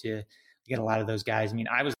able to get a lot of those guys. I mean,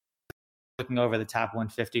 I was looking over the top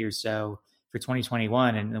 150 or so for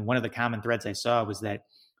 2021, and one of the common threads I saw was that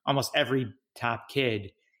almost every top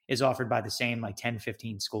kid is offered by the same 10,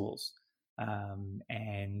 15 schools.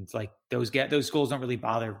 And those schools don't really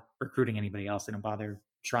bother recruiting anybody else. They don't bother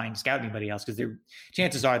trying to scout anybody else, because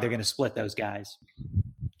chances are they're going to split those guys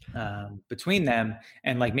between them.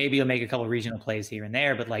 And maybe you'll make a couple of regional plays here and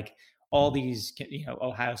there, but all these,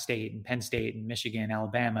 Ohio State and Penn State and Michigan,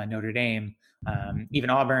 Alabama, Notre Dame, even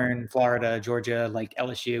Auburn, Florida, Georgia,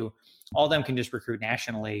 LSU, all of them can just recruit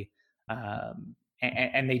nationally.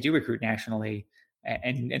 And they do recruit nationally,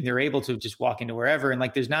 and they're able to just walk into wherever.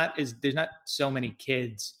 And there's not so many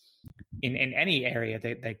kids in any area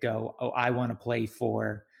that go, oh, I want to play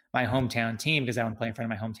for my hometown team because I want to play in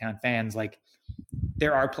front of my hometown fans.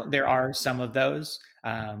 There are some of those,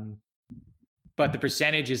 but the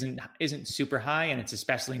percentage isn't super high, and it's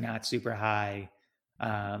especially not super high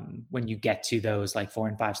when you get to those 4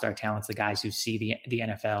 and 5 star talents, the guys who see the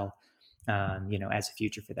NFL, as a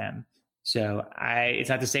future for them. So it's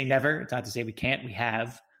not to say never. It's not to say we can't. We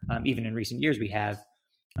have, even in recent years, we have.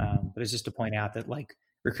 But it's just to point out that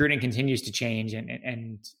recruiting continues to change,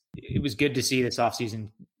 and it was good to see this offseason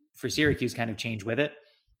for Syracuse kind of change with it.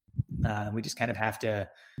 We just kind of have to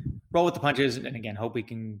roll with the punches, and again, hope we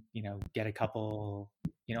can, get a couple,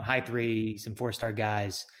 high 3, some 4-star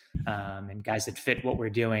guys, and guys that fit what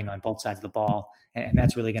we're doing on both sides of the ball, and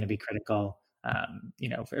that's really going to be critical.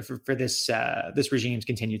 For this regime's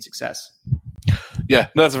continued success. Yeah,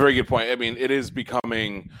 no, that's a very good point. I mean, it is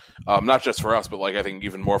becoming not just for us, but I think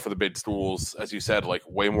even more for the big schools, as you said,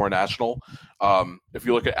 way more national. If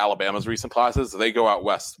you look at Alabama's recent classes, they go out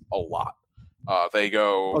west a lot. They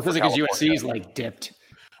go because USC's dipped.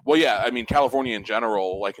 Well, yeah, I mean, California in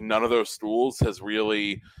general, none of those schools has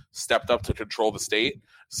really stepped up to control the state.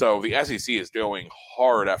 So the SEC is going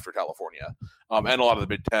hard after California, and a lot of the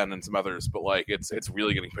Big Ten and some others, but it's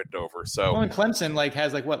really getting picked over. So and Clemson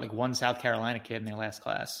has one South Carolina kid in their last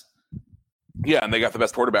class. Yeah, and they got the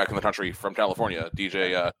best quarterback in the country from California,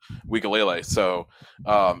 DJ Uiagalelei. So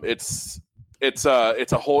it's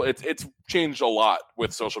changed a lot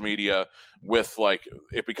with social media, with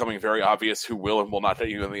it becoming very obvious who will and will not take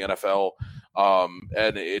you in the NFL.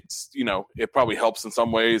 And it's, it probably helps in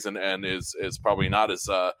some ways and is probably not as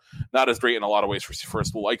great in a lot of ways for a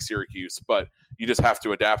school like Syracuse, but you just have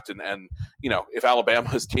to adapt. And if Alabama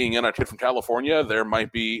is teeing in on a kid from California, there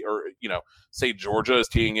might be, or, say Georgia is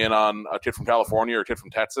teeing in on a kid from California or a kid from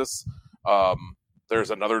Texas. There's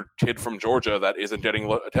another kid from Georgia that isn't getting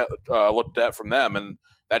looked at from them, and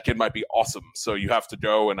that kid might be awesome. So you have to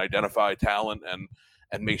go and identify talent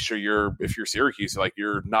and make sure if you're Syracuse,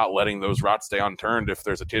 you're not letting those routes stay unturned. If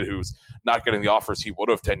there's a kid who's not getting the offers he would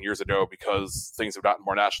have 10 years ago because things have gotten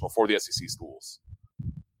more national for the SEC schools.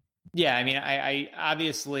 Yeah, I mean, I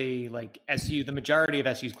obviously SU. The majority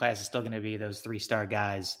of SU's class is still going to be those 3-star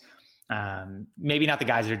guys. Maybe not the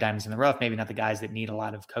guys that are diamonds in the rough, maybe not the guys that need a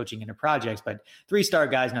lot of coaching into projects, but 3-star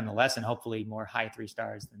guys nonetheless, and hopefully more high 3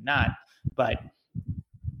 stars than not. But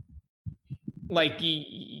what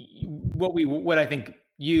I think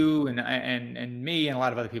you and me and a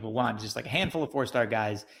lot of other people want is just a handful of 4-star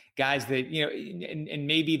guys that, and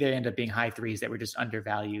maybe they end up being high 3s that were just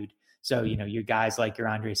undervalued. So, your guys your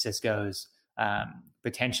Andre Cisco's,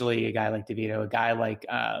 potentially a guy like DeVito, a guy like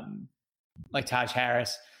Taj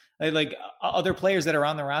Harris, other players that are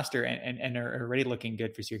on the roster and are already looking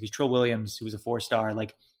good for Syracuse. Trill Williams, who was a 4-star,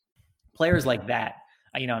 players like that.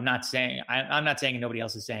 I'm not saying, and nobody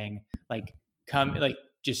else is saying come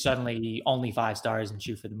just suddenly only 5 stars and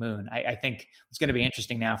shoot for the moon. I think what's going to be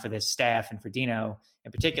interesting now for this staff and for Dino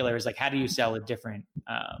in particular is how do you sell a different,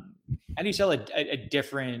 a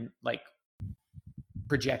different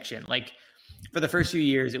projection? For the first few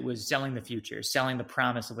years, it was selling the future, selling the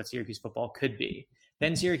promise of what Syracuse football could be.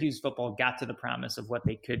 Then Syracuse football got to the promise of what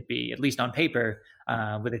they could be, at least on paper,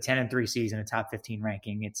 with a 10-3 season, a top 15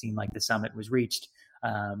 ranking. It seemed like the summit was reached.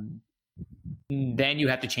 Then you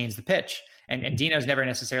have to change the pitch. And Dino's never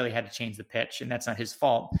necessarily had to change the pitch, and that's not his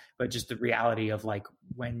fault, but just the reality of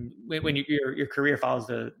when your career follows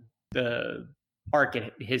the arc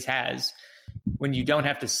his has, when you don't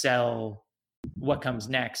have to sell what comes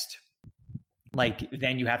next,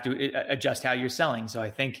 then you have to adjust how you're selling. So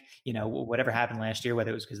I think, whatever happened last year,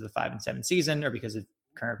 whether it was because of the 5-7 season or because of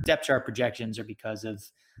current depth chart projections or because of,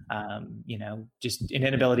 just an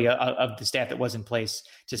inability of the staff that was in place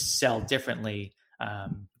to sell differently.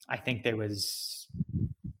 I think there was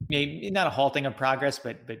maybe not a halting of progress,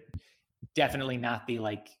 but definitely not the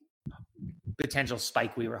potential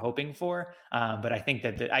spike we were hoping for. But I think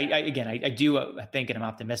that I do think, and I'm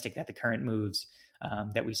optimistic that the current moves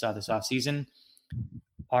that we saw this offseason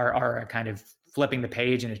are kind of flipping the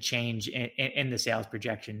page and a change in the sales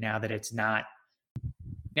projection. Now that it's not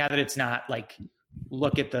like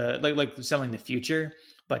look at the like selling the future,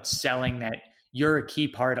 but selling that you're a key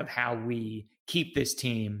part of how we keep this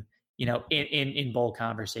team, in bowl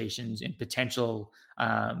conversations, in potential,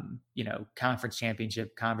 conference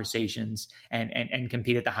championship conversations, and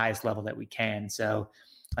compete at the highest level that we can. So,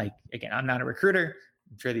 again, I'm not a recruiter.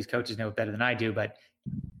 I'm sure these coaches know it better than I do, but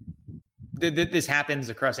this happens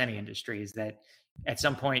across any industry, is that at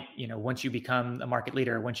some point, once you become a market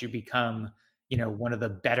leader, once you become, one of the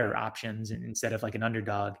better options, and instead of like an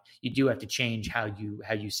underdog, you do have to change how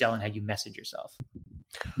you sell and how you message yourself.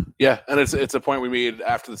 Yeah, and it's a point we made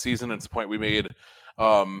after the season. It's a point we made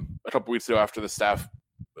a couple weeks ago after the staff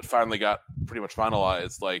finally got pretty much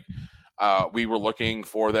finalized. We were looking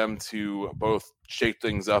for them to both shake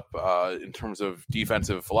things up in terms of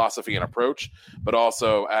defensive philosophy and approach, but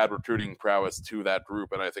also add recruiting prowess to that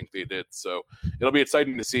group, and I think they did. So it'll be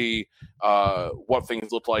exciting to see what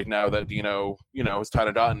things look like now that Dino, has kind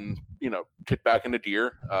of gotten, kicked back into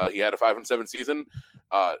gear. He had a 5-7 season.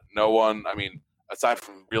 No one, aside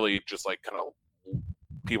from really just kind of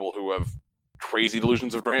people who have crazy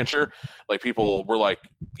delusions of grandeur, people were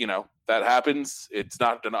that happens. It's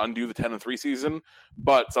not going to undo the 10-3 season,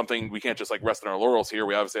 but something we can't just rest on our laurels here.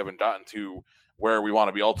 We obviously haven't gotten to where we want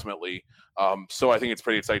to be ultimately. So I think it's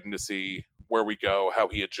pretty exciting to see where we go, how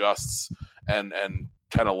he adjusts, and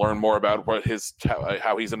kind of learn more about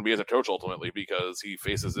how he's going to be as a coach ultimately, because he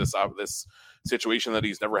faces this situation that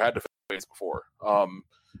he's never had to face before.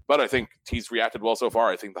 But I think he's reacted well so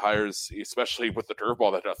far. I think the hires, especially with the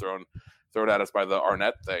curveball that got thrown at us by the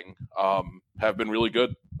Arnett thing, have been really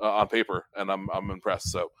good on paper, and I'm impressed.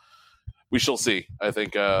 So we shall see. I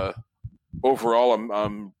think overall,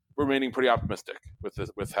 I'm remaining pretty optimistic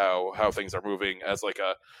with how things are moving as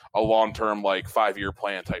a long-term 5-year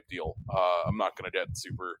plan type deal. I'm not going to get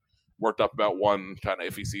super worked up about one kind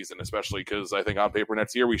of iffy season, especially because I think on paper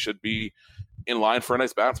next year we should be in line for a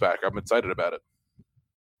nice bounce back. I'm excited about it.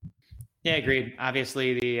 Yeah, agreed.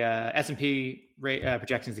 Obviously, the S&P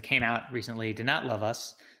projections that came out recently did not love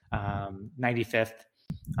us. 95th,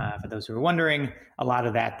 for those who are wondering. A lot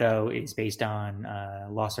of that, though, is based on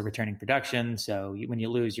loss of returning production. So when you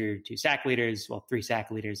lose your 2 sack leaders, 3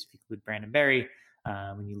 sack leaders if you include Brandon Berry,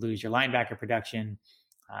 when you lose your linebacker production,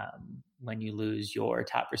 when you lose your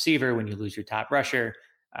top receiver, when you lose your top rusher,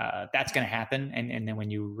 that's going to happen. And then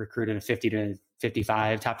when you recruit at a 50 to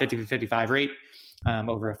 55, top 50 to 55 rate,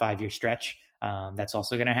 over a 5-year stretch, that's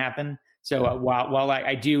also going to happen. So while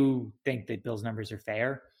I do think that Bill's numbers are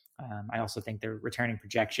fair, I also think their returning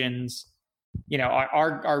projections,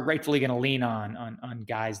 are rightfully going to lean on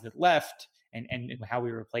guys that left and how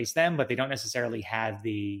we replace them, but they don't necessarily have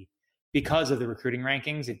because of the recruiting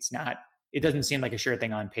rankings. It doesn't seem like a sure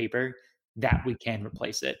thing on paper that we can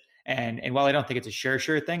replace it. And while I don't think it's a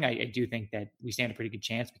sure thing, I do think that we stand a pretty good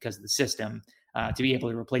chance because of the system to be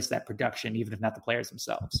able to replace that production, even if not the players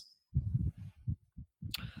themselves.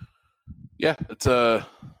 Yeah, it's a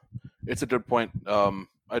good point.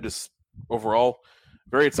 I just overall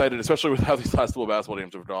very excited, especially with how these last couple basketball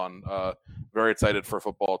games have gone. Very excited for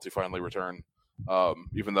football to finally return,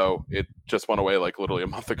 even though it just went away literally a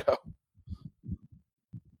month ago.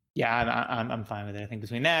 Yeah, I'm fine with it. I think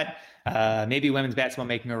between that, maybe women's basketball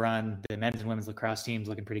making a run, the men's and women's lacrosse teams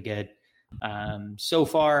looking pretty good. So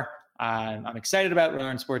far, I'm excited about what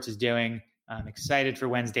Learn Sports is doing. I'm excited for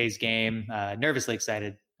Wednesday's game, nervously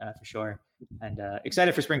excited for sure, and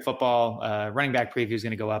excited for spring football. Running back preview is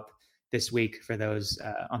going to go up this week for those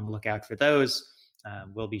on the lookout for those.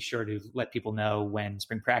 We'll be sure to let people know when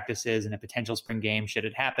spring practice is and a potential spring game should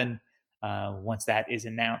it happen once that is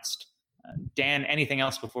announced. Dan, anything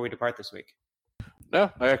else before we depart this week?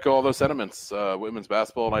 No, I echo all those sentiments. Women's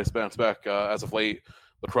basketball, nice bounce back as of late.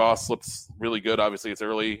 Lacrosse looks really good. Obviously, it's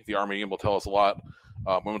early. The Army game will tell us a lot.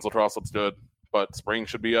 Women's lacrosse looks good, but spring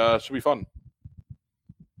should be fun.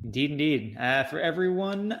 Indeed. For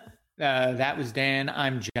everyone, that was Dan.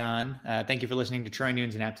 I'm John. Thank you for listening to Troy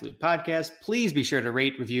Nunes and Absolute Podcast. Please be sure to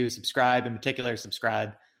rate, review, subscribe. In particular,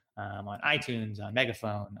 subscribe on iTunes, on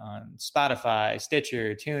Megaphone, on Spotify,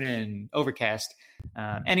 Stitcher, TuneIn, Overcast,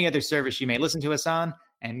 any other service you may listen to us on,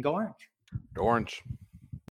 and go Orange. Go Orange.